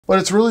but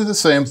it's really the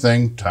same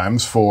thing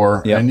times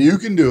 4, Yep. and you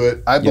can do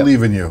it. I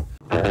believe in you.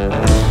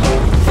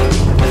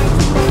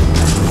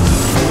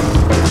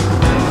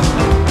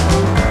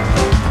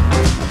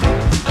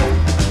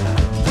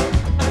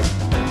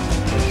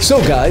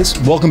 So guys,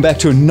 welcome back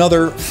to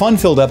another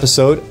fun-filled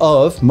episode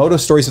of Moto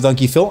Stories with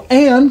Unkie Phil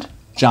and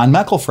John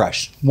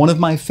McElfresh, one of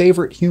my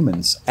favorite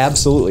humans,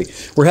 absolutely.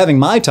 We're having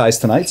Mai Tais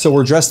tonight, so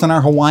we're dressed in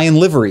our Hawaiian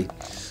livery.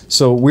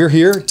 So we're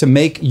here to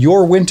make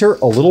your winter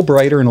a little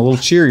brighter and a little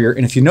cheerier.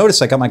 And if you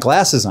notice, I got my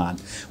glasses on.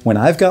 When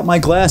I've got my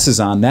glasses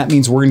on, that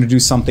means we're going to do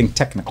something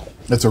technical.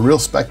 It's a real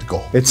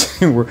spectacle.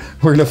 We're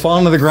going to fall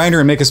into the grinder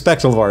and make a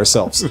spectacle of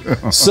ourselves.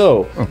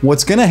 So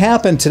what's going to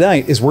happen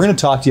tonight is we're going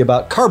to talk to you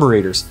about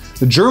carburetors.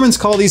 The Germans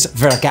call these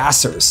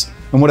Vergassers.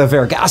 And what a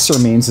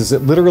Vergasser means is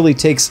it literally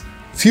takes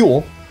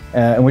fuel,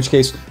 in which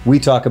case we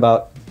talk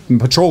about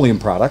petroleum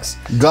products.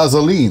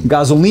 Gasoline.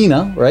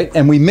 Gasolina, right?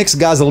 And we mix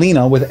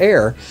gasolina with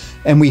air,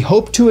 and we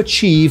hope to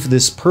achieve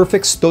this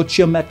perfect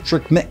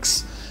stoichiometric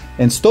mix.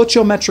 And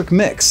stoichiometric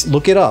mix,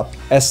 look it up,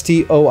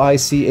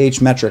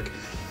 S-T-O-I-C-H metric.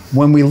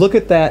 When we look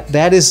at that,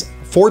 that is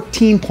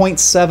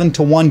 14.7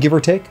 to 1, give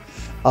or take,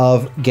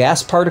 of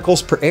gas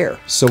particles per air.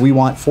 So we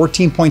want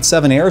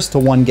 14.7 airs to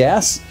 1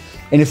 gas.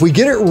 And if we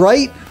get it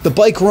right, the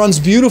bike runs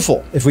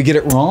beautiful. If we get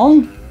it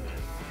wrong,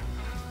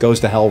 goes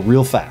to hell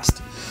real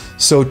fast.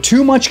 So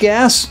too much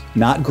gas,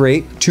 not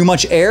great. Too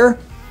much air,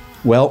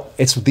 well,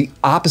 it's the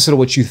opposite of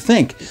what you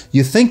think.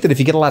 You think that if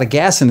you get a lot of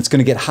gas in, it's going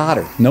to get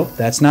hotter. Nope,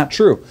 that's not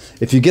true.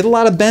 If you get a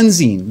lot of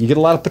benzene, you get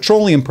a lot of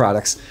petroleum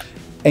products,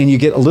 and you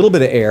get a little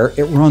bit of air,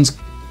 it runs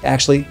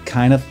actually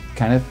kind of.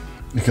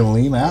 You can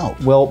lean out.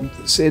 Well,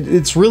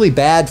 it's really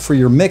bad for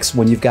your mix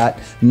when you've got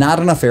not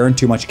enough air and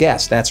too much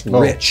gas. That's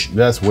rich.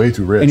 That's way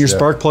too rich. And your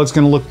spark plug's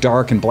going to look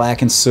dark and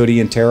black and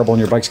sooty and terrible,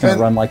 and your bike's going to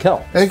run like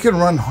hell. It can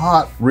run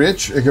hot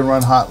rich. It can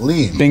run hot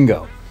lean.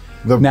 Bingo.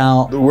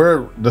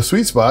 Where the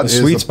sweet spot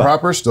is the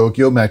proper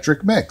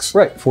stoichiometric mix.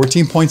 Right,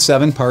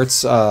 14.7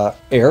 parts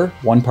air,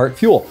 1 part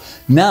fuel.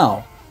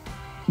 Now,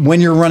 when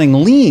you're running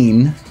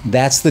lean,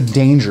 that's the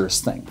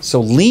dangerous thing.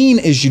 So lean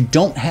is you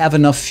don't have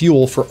enough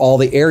fuel for all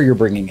the air you're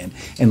bringing in.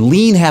 And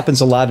lean happens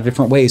a lot of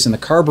different ways, and the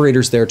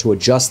carburetor's there to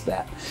adjust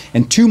that.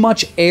 And too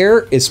much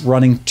air is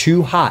running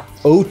too hot.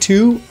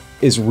 O2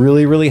 is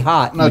really, really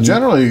hot. Now,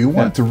 generally, you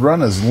want it to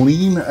run as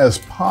lean as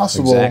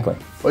possible. Exactly.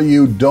 But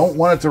you don't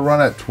want it to run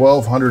at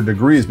 1200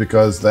 degrees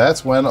because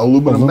that's when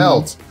aluminum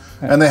melts.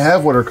 Yeah. And they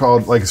have what are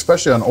called, like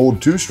especially on old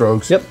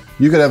 2-strokes,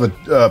 you could have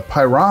a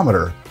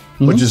pyrometer,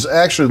 which is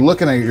actually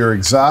looking at your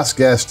exhaust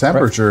gas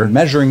temperature. Right.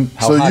 Measuring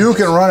how so hot you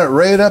can run it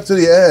right up to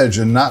the edge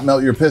and not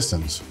melt your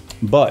pistons.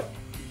 But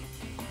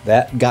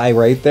that guy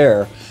right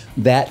there,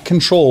 that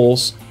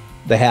controls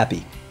the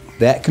happy.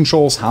 That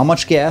controls how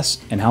much gas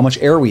and how much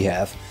air we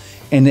have.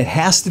 And it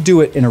has to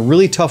do it in a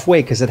really tough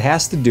way because it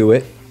has to do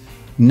it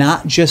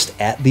not just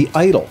at the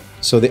idle.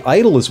 So the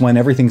idle is when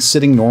everything's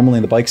sitting normally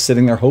and the bike's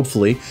sitting there,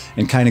 hopefully,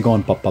 and kind of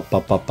going bop, bop,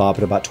 bop, bop, bop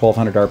at about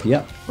 1200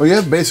 RPM. Well, you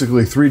have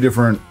basically three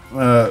different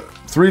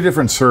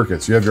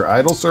circuits. You have your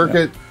idle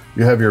circuit,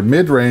 you have your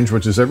mid-range,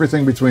 which is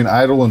everything between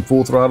idle and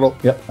full throttle,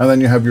 and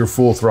then you have your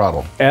full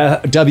throttle.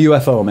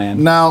 WFO,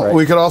 man. Now,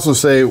 we could also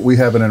say we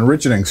have an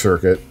enriching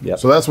circuit.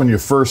 So that's when you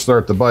first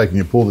start the bike and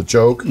you pull the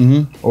choke,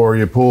 or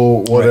you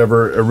pull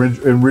whatever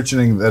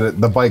enriching that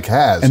the bike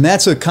has. And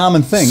that's a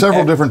common thing.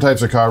 Several different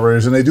types of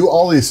carburetors, and they do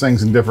all these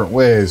things in different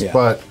ways,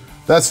 but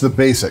that's the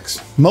basics.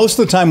 Most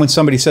of the time when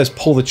somebody says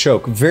pull the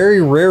choke, very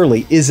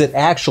rarely is it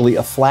actually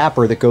a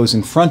flapper that goes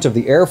in front of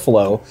the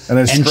airflow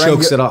and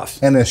chokes it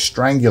off. And a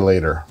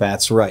strangulator.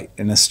 That's right,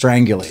 and a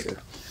strangulator.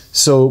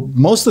 So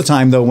most of the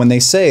time though, when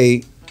they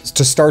say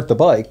to start the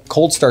bike,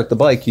 cold start the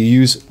bike, you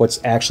use what's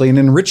actually an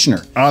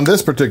enrichener. On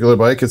this particular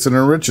bike, it's an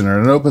enrichener,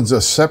 and it opens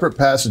a separate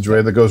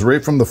passageway that goes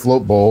right from the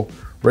float bowl,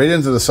 right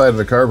into the side of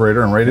the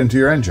carburetor and right into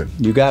your engine.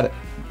 You got it.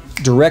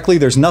 Directly,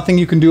 there's nothing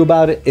you can do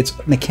about it. It's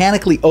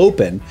mechanically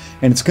open,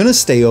 and it's going to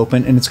stay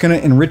open, and it's going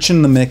to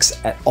enrichen the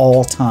mix at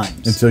all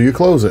times. Until you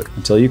close it.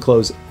 Until you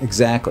close it,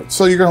 exactly.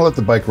 So you're going to let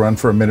the bike run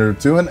for a minute or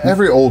two, and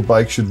every old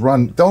bike should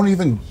run. Don't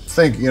even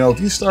think, you know, if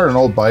you start an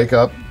old bike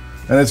up,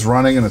 and it's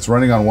running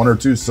on 1 or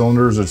 2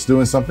 cylinders, or it's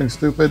doing something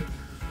stupid,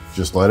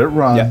 just let it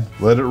run.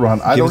 Let it run.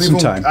 I don't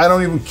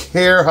even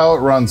care how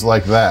it runs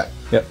like that.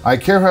 I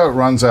care how it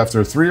runs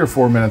after 3 or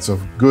 4 minutes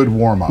of good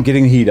warm-up.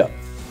 Getting the heat up.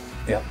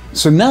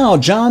 So now,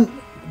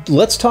 John,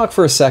 let's talk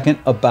for a second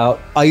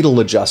about idle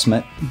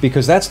adjustment,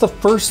 because that's the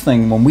first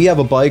thing when we have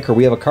a bike or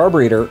we have a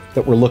carburetor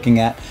that we're looking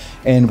at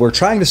and we're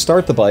trying to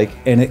start the bike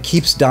and it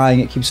keeps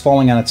dying, it keeps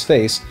falling on its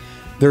face.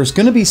 There's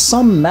going to be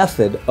some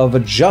method of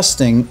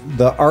adjusting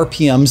the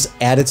RPMs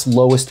at its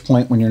lowest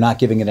point when you're not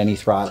giving it any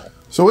throttle.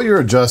 So what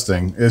you're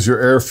adjusting is your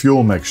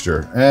air-fuel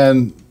mixture,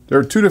 and there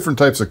are 2 different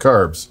types of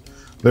carbs.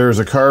 There's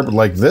a carb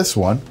like this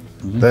one,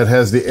 that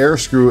has the air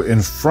screw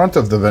in front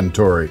of the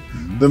venturi.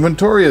 The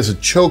venturi is a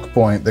choke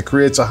point that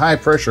creates a high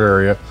pressure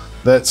area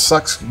that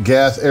sucks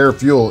gas, air,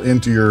 fuel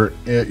into your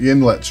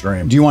inlet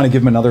stream. Do you want to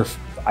give them another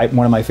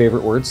one of my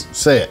favorite words.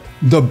 Say it.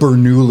 The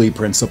Bernoulli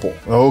principle.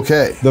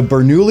 Okay. The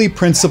Bernoulli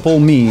principle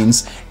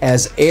means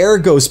as air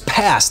goes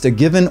past a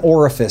given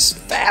orifice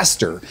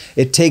faster,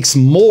 it takes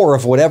more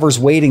of whatever's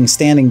waiting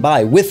standing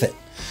by with it.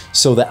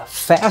 So that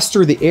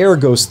faster the air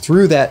goes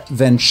through that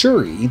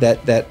venturi,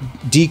 that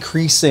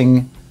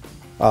decreasing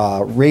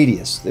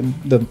radius,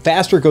 the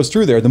faster it goes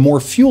through there, the more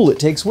fuel it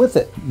takes with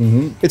it.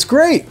 It's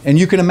great. And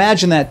you can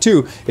imagine that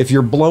too. If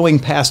you're blowing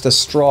past a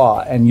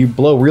straw and you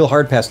blow real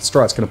hard past the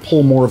straw, it's going to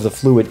pull more of the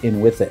fluid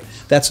in with it.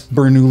 That's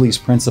Bernoulli's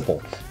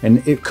principle.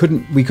 And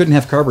we couldn't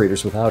have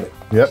carburetors without it.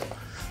 Yep.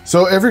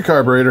 So every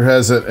carburetor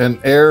has an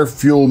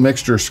air-fuel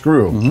mixture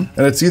screw, and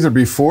it's either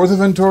before the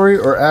venturi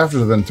or after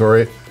the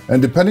venturi.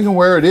 And depending on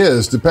where it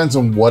is, depends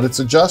on what it's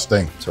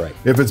adjusting. That's right.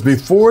 If it's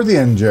before the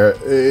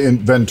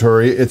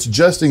venturi, it's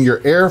adjusting your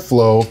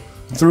airflow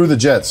through the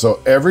jet.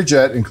 So every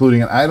jet,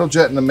 including an idle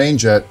jet and a main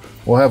jet,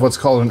 will have what's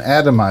called an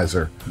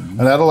atomizer. And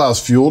that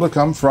allows fuel to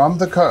come from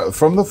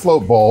the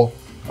float bowl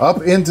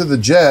up into the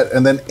jet,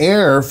 and then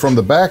air from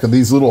the back of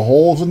these little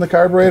holes in the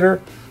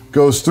carburetor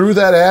goes through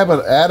that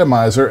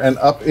atomizer and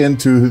up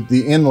into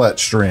the inlet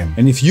stream.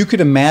 And if you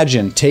could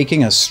imagine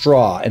taking a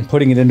straw and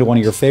putting it into one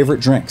of your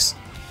favorite drinks,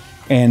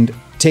 and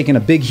taking a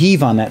big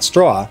heave on that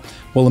straw,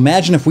 well,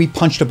 imagine if we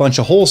punched a bunch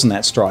of holes in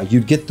that straw.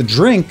 You'd get the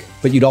drink,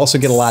 but you'd also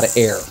get a lot of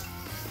air.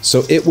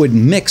 So it would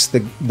mix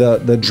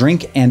the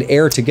drink and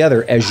air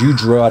together as you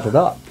draw it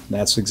up.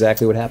 That's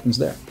exactly what happens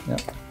there. Yeah.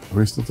 Are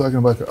we still talking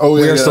about? Oh,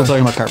 we are still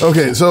talking about carburetor.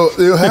 Okay, so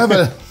you have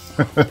a.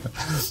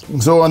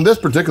 So on this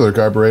particular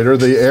carburetor,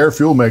 the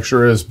air-fuel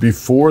mixture is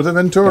before the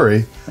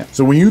venturi. Yep.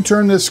 So when you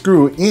turn this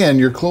screw in,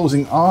 you're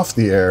closing off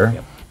the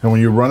air, and when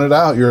you run it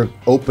out, you're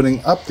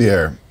opening up the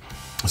air.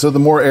 So the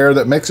more air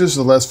that mixes,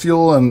 the less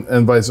fuel,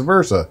 and vice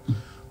versa.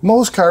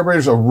 Most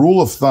carburetors, a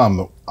rule of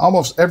thumb,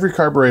 almost every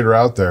carburetor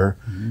out there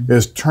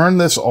is turn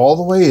this all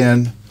the way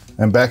in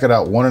and back it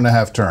out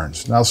 1.5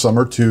 turns. Now some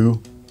are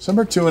 2, some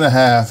are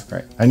 2.5,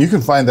 right. And you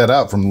can find that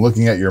out from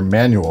looking at your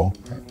manual.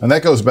 Right. And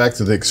that goes back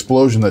to the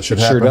explosion that should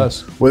happen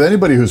with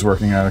anybody who's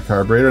working on a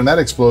carburetor. And that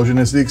explosion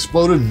is the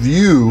exploded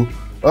view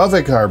of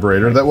a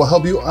carburetor that will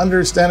help you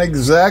understand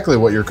exactly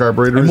what your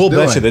carburetor is doing. And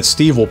we'll bet you that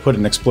Steve will put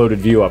an exploded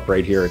view up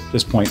right here at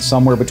this point.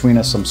 Somewhere between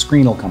us, some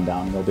screen will come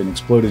down and there'll be an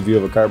exploded view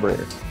of a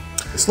carburetor.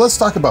 So let's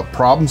talk about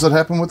problems that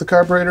happen with the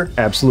carburetor.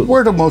 Absolutely.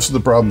 Where do most of the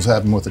problems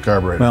happen with the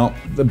carburetor? Well,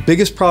 the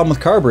biggest problem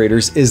with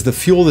carburetors is the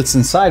fuel that's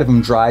inside of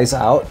them dries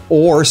out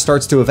or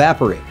starts to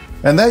evaporate.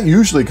 And that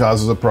usually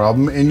causes a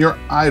problem in your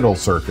idle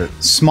circuit.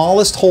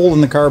 Smallest hole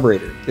in the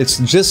carburetor. It's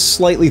just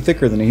slightly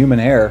thicker than a human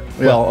hair.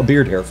 Yeah. Well, a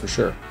beard hair for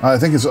sure. I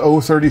think it's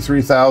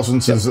 0.33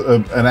 thousandths is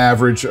an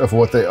average of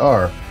what they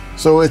are.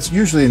 So it's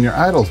usually in your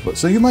idle.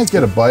 So you might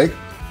get a bike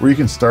where you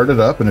can start it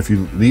up, and if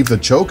you leave the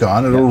choke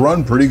on, it'll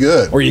run pretty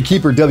good. Or you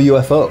keep her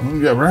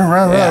WFO.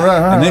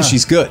 Yeah, and then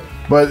she's good.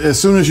 But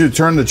as soon as you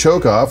turn the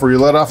choke off or you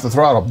let off the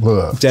throttle,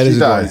 she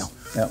dies.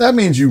 Yep. That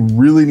means you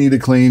really need to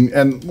clean,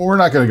 and we're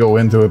not going to go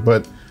into it,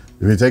 but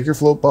if you take your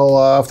float ball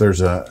off,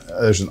 there's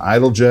an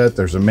idle jet,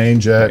 there's a main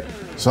jet.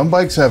 Some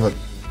bikes have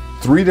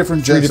 3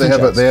 different jets. They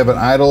have an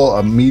idle,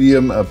 a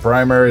medium, a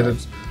primary.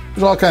 There's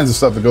all kinds of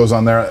stuff that goes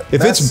on there.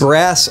 If it's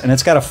brass and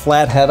it's got a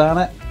flat head on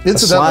it, a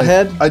slot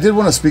head. I did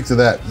want to speak to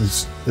that.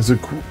 It's a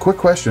quick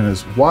question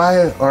is,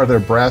 why are there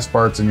brass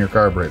parts in your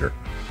carburetor?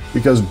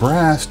 Because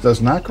brass does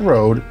not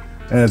corrode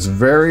and it's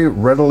very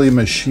readily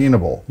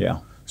machinable. Yeah.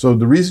 So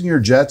the reason your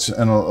jets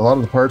and a lot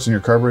of the parts in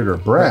your carburetor are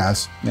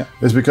brass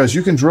is because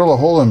you can drill a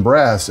hole in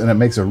brass and it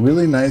makes a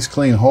really nice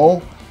clean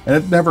hole and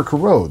it never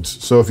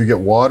corrodes. So if you get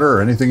water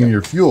or anything in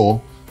your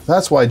fuel,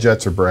 that's why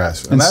jets are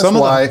brass. And that's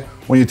why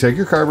when you take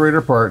your carburetor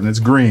apart and it's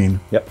green.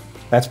 Yep,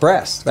 that's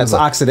brass. That's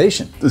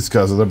oxidation. It's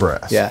because of the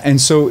brass. Yeah,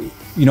 and so,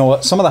 you know,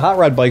 some of the hot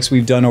rod bikes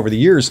we've done over the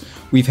years,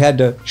 we've had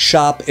to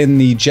shop in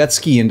the jet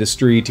ski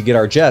industry to get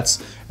our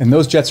jets, and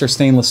those jets are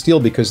stainless steel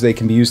because they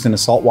can be used in a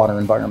saltwater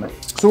environment.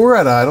 So we're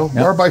at idle.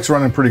 Yep. Our bike's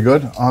running pretty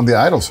good on the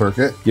idle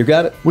circuit. You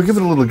got it. We give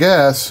it a little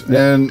gas,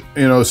 and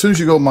you know, as soon as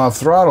you go off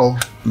throttle,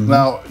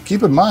 now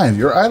keep in mind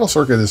your idle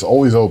circuit is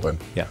always open.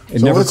 Yeah,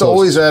 so it's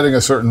always adding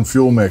a certain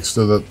fuel mix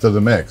to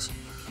the mix.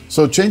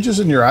 So changes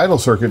in your idle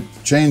circuit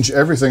change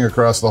everything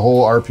across the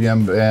whole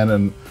RPM band,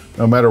 and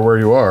no matter where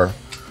you are.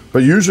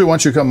 But usually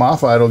once you come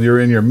off idle, you're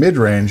in your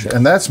mid-range,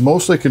 and that's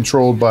mostly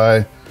controlled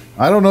by,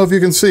 I don't know if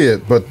you can see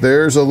it, but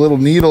there's a little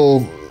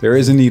needle. There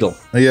is a needle.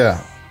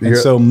 Yeah. And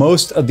so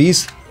most of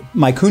these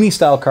Mikuni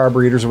style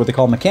carburetors, or what they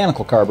call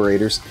mechanical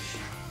carburetors,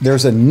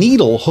 there's a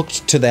needle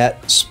hooked to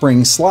that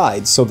spring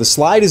slide. So the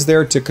slide is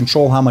there to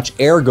control how much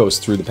air goes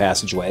through the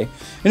passageway.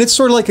 And it's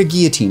sort of like a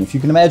guillotine. If you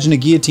can imagine a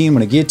guillotine,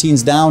 when a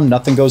guillotine's down,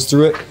 nothing goes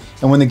through it.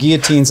 And when the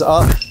guillotine's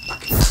up,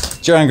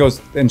 John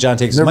goes, and John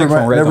takes his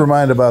microphone right Never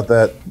mind about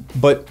that.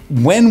 But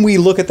when we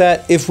look at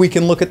that, if we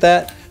can look at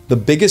that, the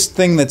biggest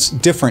thing that's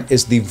different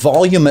is the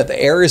volume of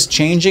air is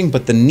changing,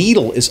 but the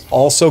needle is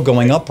also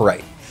going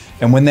upright.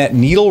 And when that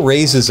needle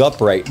raises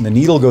upright and the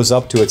needle goes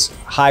up to its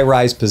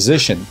high-rise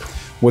position,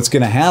 what's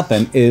going to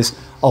happen is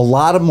a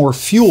lot of more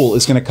fuel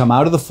is going to come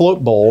out of the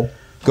float bowl,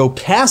 go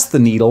past the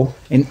needle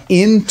and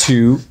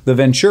into the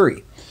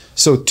venturi.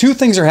 So two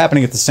things are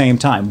happening at the same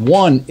time.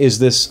 One is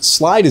this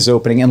slide is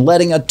opening and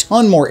letting a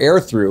ton more air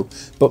through,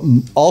 but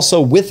also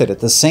with it at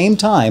the same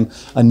time,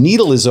 a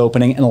needle is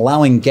opening and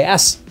allowing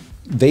gas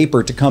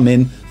vapor to come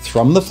in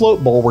from the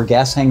float bowl where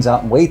gas hangs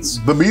out and waits.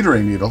 The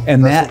metering needle.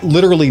 And that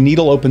literally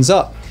needle opens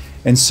up.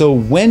 And so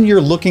when you're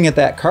looking at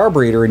that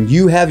carburetor and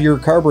you have your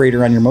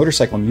carburetor on your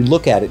motorcycle and you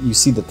look at it, you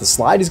see that the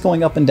slide is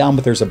going up and down,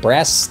 but there's a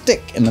brass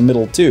stick in the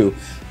middle too.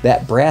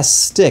 That brass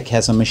stick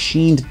has a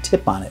machined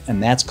tip on it,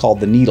 and that's called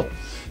the needle.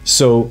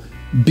 So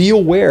be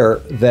aware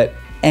that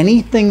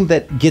anything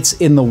that gets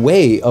in the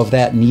way of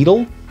that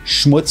needle,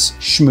 schmutz,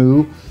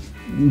 schmoo,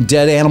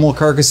 dead animal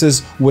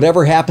carcasses,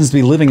 whatever happens to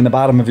be living in the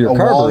bottom of your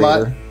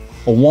carburetor,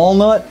 a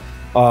walnut,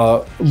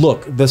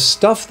 look, the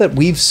stuff that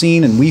we've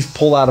seen and we've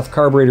pulled out of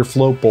carburetor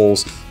float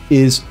bowls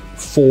is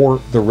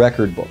for the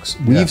record books.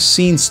 We've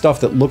seen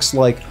stuff that looks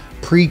like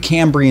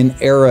pre-Cambrian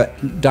era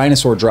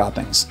dinosaur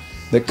droppings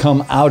that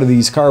come out of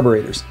these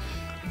carburetors.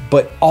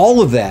 But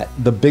all of that,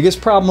 the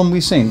biggest problem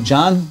we've seen,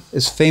 John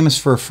is famous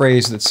for a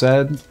phrase that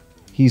said,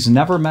 he's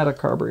never met a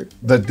carburetor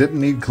that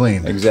didn't need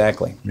cleaned.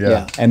 Exactly.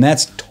 Yeah. And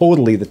that's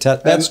totally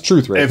that's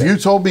truth right there. If you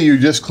told me you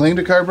just cleaned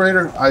a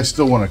carburetor, I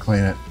still want to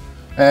clean it.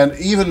 And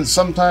even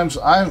sometimes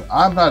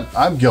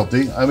I'm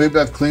guilty. Maybe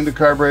I've cleaned a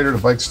carburetor, the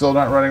bike's still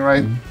not running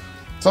right.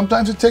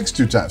 Sometimes it takes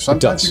 2 times.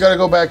 Sometimes you got to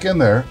go back in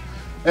there.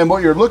 And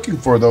what you're looking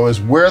for though is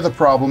where the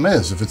problem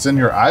is. If it's in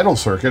your idle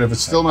circuit, if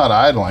it's still not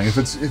idling,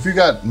 if you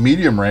got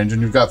medium range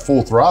and you've got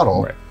full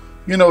throttle,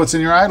 you know it's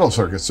in your idle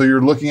circuit. So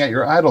you're looking at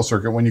your idle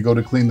circuit when you go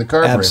to clean the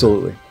carburetor.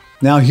 Absolutely.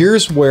 Now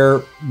here's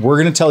where we're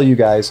going to tell you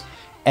guys,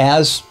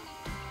 as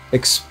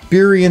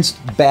experienced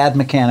bad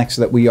mechanics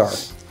that we are,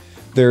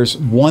 there's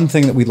one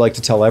thing that we'd like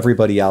to tell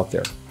everybody out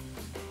there.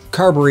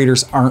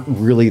 Carburetors aren't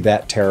really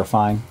that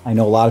terrifying. I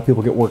know a lot of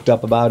people get worked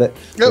up about it.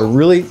 They're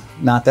really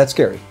not that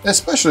scary.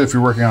 Especially if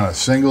you're working on a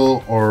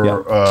single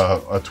or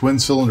a twin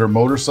cylinder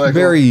motorcycle.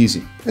 Very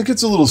easy. It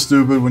gets a little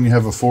stupid when you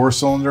have a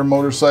 4-cylinder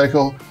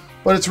motorcycle,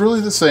 but it's really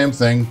the same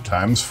thing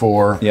times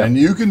 4, and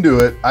you can do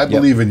it. I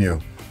believe in you.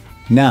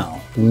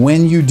 Now,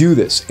 when you do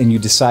this and you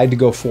decide to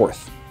go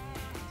forth,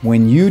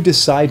 when you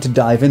decide to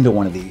dive into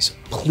one of these,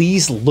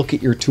 please look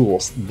at your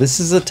tools. This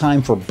is a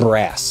time for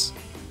brass.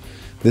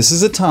 This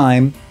is a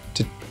time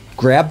to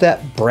grab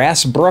that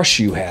brass brush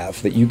you have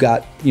that you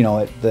got, you know,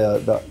 at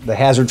the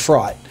hazard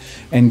fraught,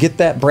 and get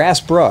that brass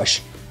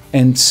brush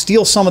and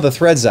steal some of the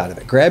threads out of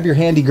it. Grab your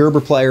handy Gerber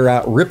plier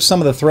out, rip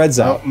some of the threads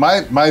out.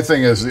 My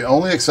thing is the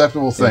only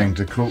acceptable thing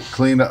to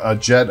clean a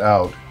jet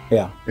out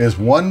is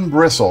 1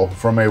 bristle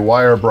from a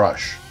wire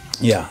brush.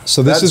 Yeah,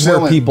 so this is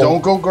where people...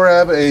 Don't go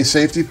grab a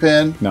safety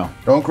pin. No.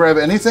 Don't grab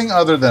anything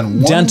other than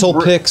one...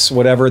 Dental picks,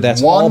 whatever,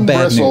 that's all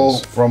bad news. 1 bristle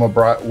from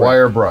a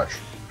wire brush.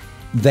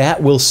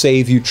 That will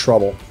save you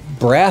trouble.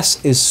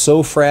 Brass is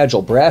so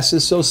fragile, brass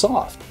is so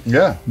soft,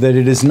 that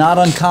it is not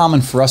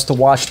uncommon for us to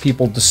watch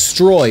people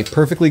destroy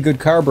perfectly good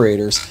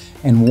carburetors.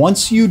 And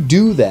once you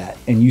do that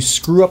and you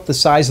screw up the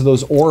size of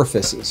those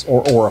orifices,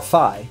 or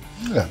orify,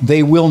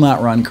 they will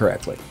not run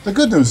correctly. The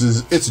good news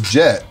is it's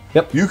jet.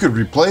 You could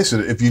replace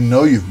it if you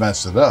know you've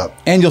messed it up.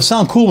 And you'll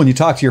sound cool when you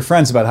talk to your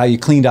friends about how you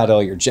cleaned out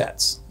all your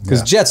jets.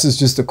 Because jets is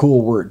just a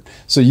cool word.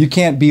 So you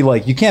can't be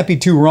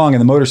too wrong in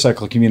the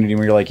motorcycle community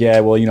when you're like,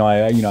 yeah, well,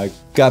 I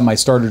got my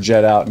starter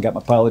jet out and got my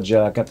pilot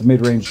jet out, got the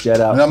mid-range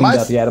jet out, cleaned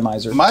out the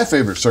atomizer. My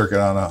favorite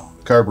circuit on a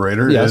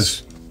carburetor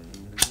is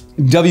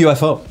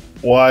WFO.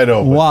 Wide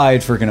open.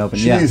 Wide freaking open.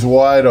 She's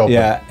wide open.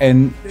 Yeah,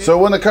 and so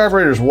when the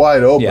carburetor's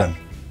wide open,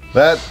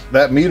 that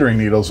metering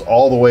needle's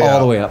all the way out. All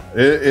the way up.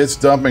 It's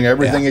dumping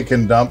everything it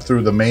can dump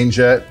through the main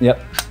jet.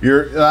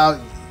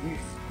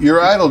 Your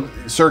idle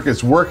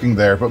circuit's working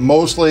there, but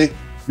mostly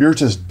you're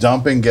just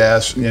dumping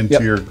gas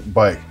into your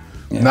bike.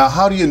 Now,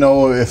 how do you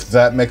know if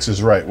that mix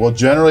is right? Well,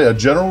 generally, a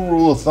general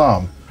rule of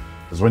thumb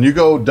is when you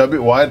go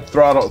wide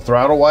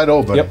throttle wide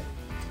open,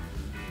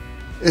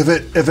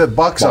 if it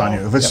bucks on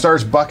you, if it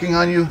starts bucking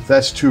on you,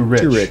 that's too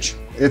rich. Too rich.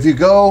 If you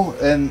go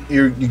and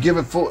you give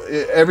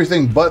it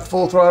everything but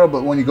full throttle,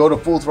 but when you go to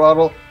full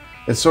throttle,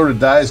 it sort of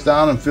dies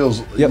down and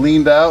feels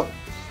leaned out.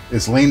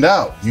 It's leaned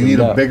out. You need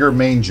a bigger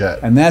main jet.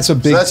 And that's a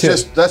big tip.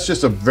 That's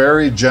just a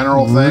very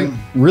general thing.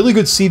 Really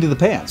good seat of the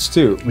pants,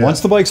 too. Once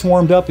the bike's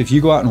warmed up, if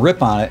you go out and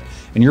rip on it,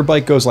 and your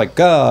bike goes like,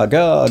 gah,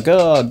 gah,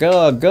 gah,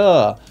 gah,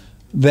 gah,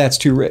 that's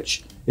too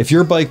rich. If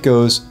your bike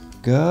goes,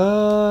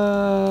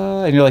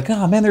 gah, and you're like,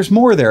 oh, man, there's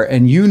more there,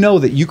 and you know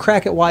that you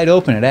crack it wide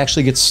open, it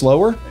actually gets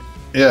slower.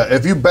 Yeah,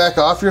 if you back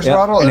off your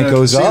throttle and it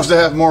goes seems to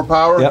have more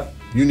power,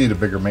 you need a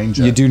bigger main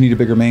jet. You do need a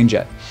bigger main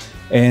jet.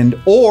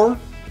 And or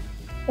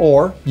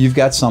you've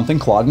got something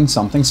clogging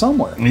something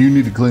somewhere. And you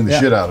need to clean the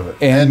shit out of it.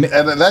 And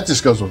that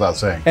just goes without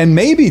saying. And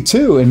maybe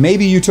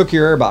you took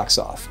your airbox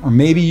off, or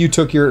maybe you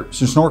took your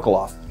snorkel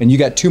off and you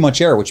got too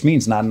much air, which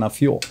means not enough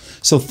fuel.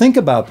 So think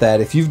about that.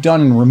 If you've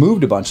done and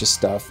removed a bunch of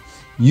stuff,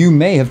 you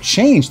may have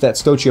changed that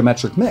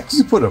stoichiometric mix.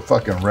 You put a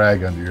fucking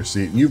rag under your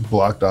seat and you've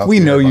blocked off.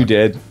 We know you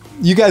did.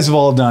 you guys have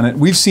all done it.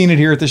 We've seen it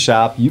here at the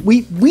shop.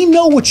 We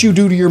know what you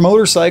do to your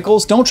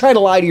motorcycles. Don't try to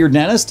lie to your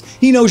dentist.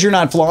 He knows you're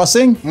not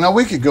flossing. Now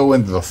we could go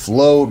into the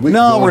float.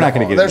 No, we're not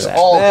going to get into that.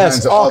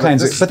 There's all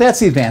kinds of. But that's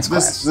the advanced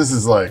class. This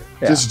is like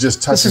this is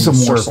just touching the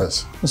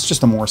surface. It's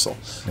just a morsel.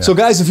 Yeah. So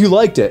guys, if you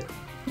liked it,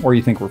 or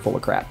you think we're full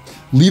of crap,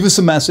 leave us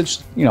a message.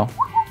 You know,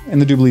 in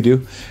the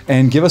doobly-doo,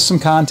 and give us some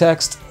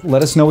context.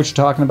 Let us know what you're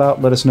talking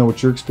about. Let us know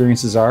what your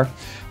experiences are.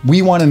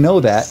 We want to know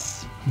that.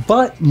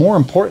 But more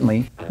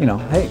importantly, you know,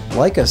 hey,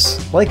 like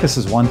us. Like us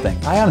is one thing.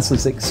 I honestly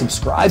think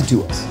subscribe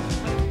to us,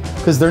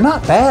 because they're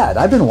not bad.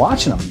 I've been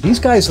watching them. These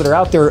guys that are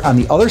out there on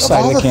the other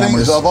side of the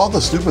cameras. Of all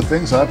the stupid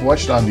things I've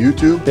watched on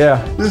YouTube,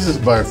 this is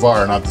by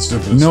far not the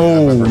stupidest.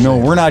 No,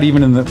 we're not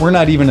even in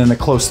the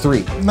close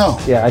 3. No.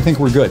 Yeah, I think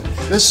we're good.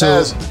 This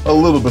has a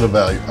little bit of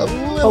value. A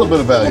little bit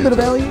of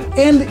value.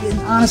 And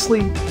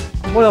honestly,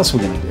 what else are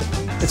we gonna do?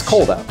 It's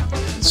cold out.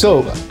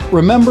 So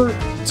remember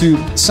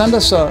to send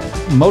us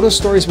Moto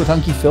Stories with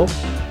Unkie Phil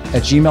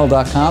at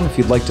gmail.com if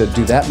you'd like to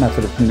do that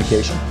method of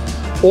communication.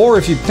 Or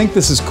if you think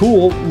this is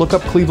cool, look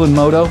up Cleveland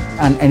Moto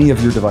on any of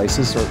your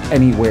devices or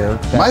anywhere.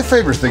 My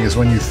favorite thing is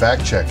when you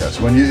fact check us.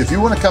 If you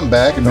want to come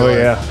back and be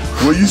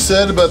what you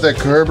said about that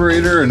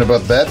carburetor and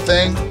about that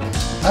thing,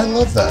 I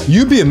love that.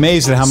 You'd be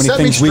amazed at how many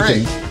things we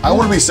can. I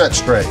want to be set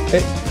straight.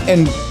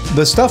 And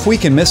the stuff we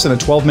can miss in a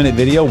 12-minute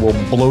video will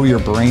blow your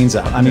brains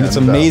out. I mean, it's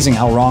amazing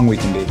how wrong we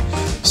can be.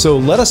 So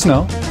let us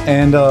know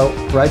and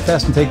ride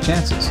fast and take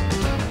chances.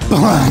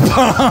 Why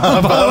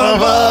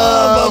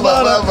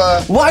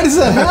does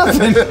that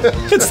happen?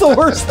 It's the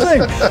worst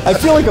thing. I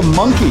feel like a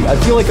monkey. I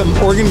feel like an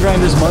organ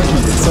grinder's monkey.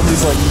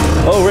 Somebody's like,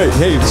 oh, wait,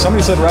 hey,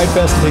 somebody said ride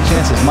fast and take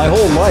chances. My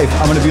whole life,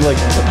 I'm going to be like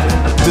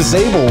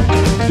disabled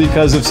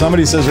because if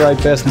somebody says ride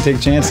fast and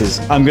take chances,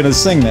 I'm going to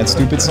sing that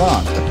stupid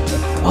song.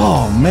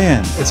 Oh,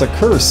 man, it's a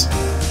curse.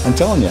 I'm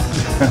telling you.